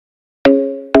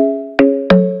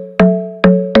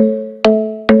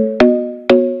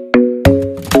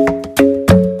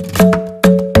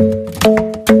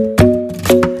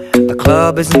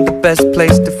isn't the best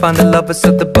place to find a lover,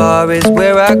 so the bar is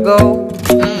where I go.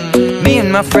 Me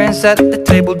and my friends sat at the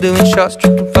table doing shots,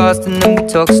 tripping fast, and then we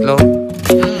talk slow.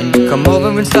 And you come over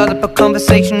and start up a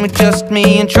conversation with just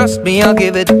me, and trust me, I'll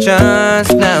give it a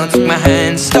chance. Now take my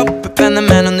hand, stop it, and the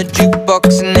man on the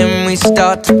jukebox, and then we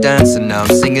start to dance. And now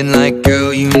I'm singing like,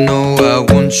 girl, you know I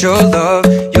want your love.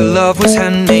 Your love was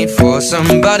handmade for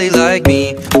somebody like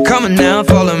me. Come on now,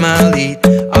 follow my lead.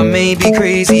 I may be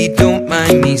crazy, don't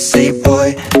mind me. Say,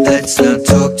 boy, let's not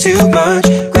talk too much.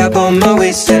 Grab on my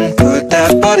waist and put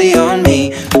that body on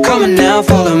me. Come on now,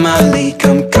 follow my lead.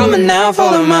 Come on now,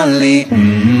 follow my lead.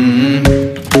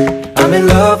 I'm in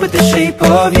love with the shape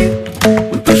of you.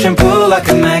 We push and pull like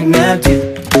a magnet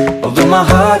do. Although my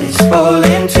heart is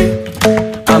falling too,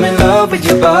 I'm in love with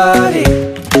your body.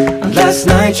 And last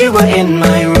night you were in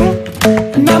my room,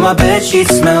 and now my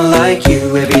bedsheets smell like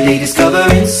you. Every day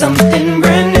discovering something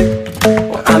brand new.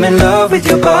 Well, I'm in love with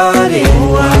your body.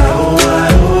 Oh, I, oh, I,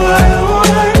 oh, I, oh, I.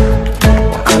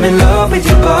 Well, I'm in love with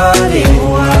your body.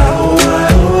 Oh, I, oh, I,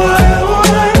 oh, I, oh, I.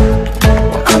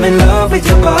 Well, I'm in love with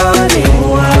your body.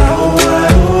 Oh, I, oh, I,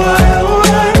 oh, I, oh, I.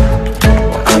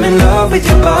 Well, I'm in love with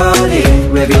your body.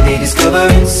 Every day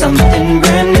discovering something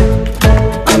brand new.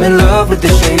 I'm in love with the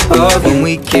shape of you. When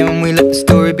we came, we let the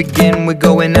story begin. We're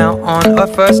going out on our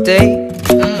first date.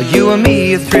 You and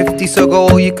me are thrifty, so go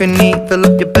all you can eat. Fill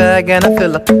up your bag and I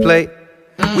fill up the plate.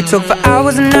 We talk for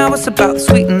hours and hours about the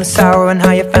sweet and the sour, and how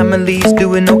your family's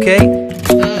doing okay.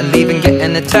 And leaving,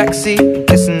 getting a taxi,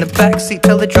 kissing the backseat,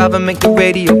 tell the driver make the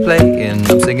radio play. And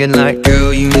I'm singing like,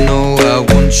 girl, you know I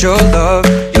want your love.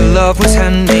 Your love was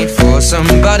handmade for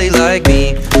somebody like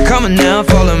me. Come on now,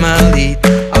 follow my lead.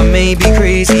 I may be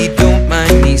crazy, don't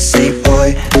mind me. Say,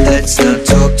 boy, let's not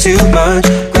talk too much.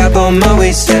 Grab on my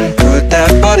waist and put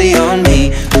that body on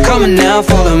me. Come on now,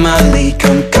 follow my lead.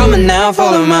 Come on now,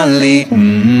 follow my lead.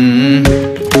 I'm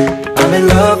in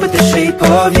love with the shape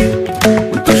of you.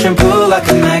 We push and pull like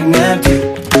a magnet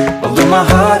do. Although my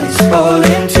heart is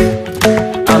falling too,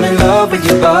 I'm in love with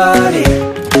your body.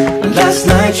 Last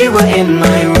night you were in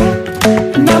my room,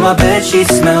 and now my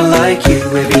bedsheets smell like you.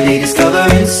 Every day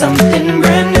discovering something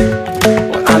brand new.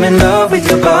 Well, I'm in love with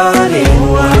your body.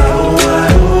 Oh, I, oh, I,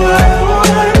 oh, I, oh, I.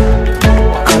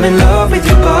 Well, I'm in love with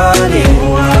your body.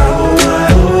 Oh, I, oh,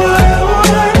 I, oh, I, oh, I.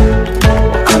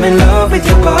 Well, I'm in love with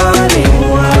your body.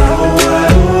 Oh, I, oh, I,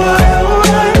 oh, I, oh, I.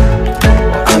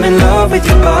 Well, I'm in love with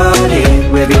your body.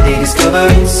 Every day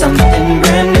discovering something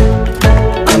brand new.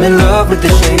 I'm in love with the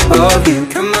shape of you.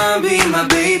 Come on, be my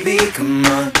baby, come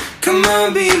on. Come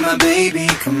on, be my baby,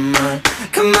 come on.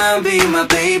 Come on, be my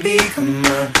baby, come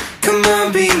on. Come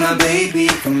on, be my baby,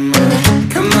 come on.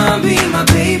 Come on, be my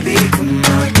baby, come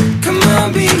on. Come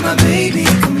on, be my baby,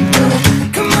 come on.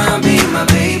 Come on, be my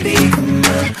baby, come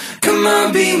on. Come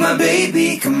on, be my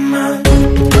baby, come on.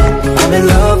 I'm in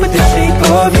love with the shape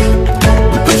of you.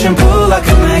 We push and pull like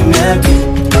a magnet do.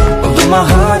 Although my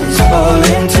heart is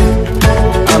falling too,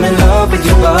 I'm in love with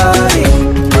your body.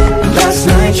 Last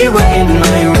night you were in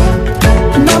my room,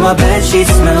 and now my bedsheets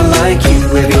smell like you.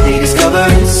 Every day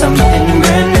discovering something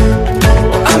brand new.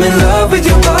 Well, I'm in love with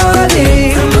your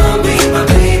body. Come on, be my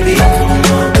baby, come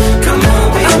on. Come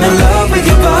on, be I'm in love with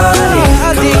your body.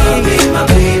 Come on, be my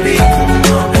baby, come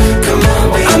on. Come on,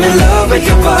 be I'm in love with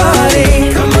your body.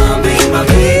 Come on, be my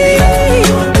baby,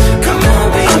 come on. Come on,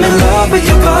 be I'm in love with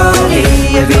your body.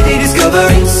 Every day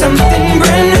discovering something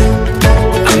brand new.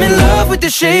 I'm in love with the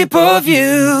shape of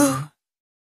you.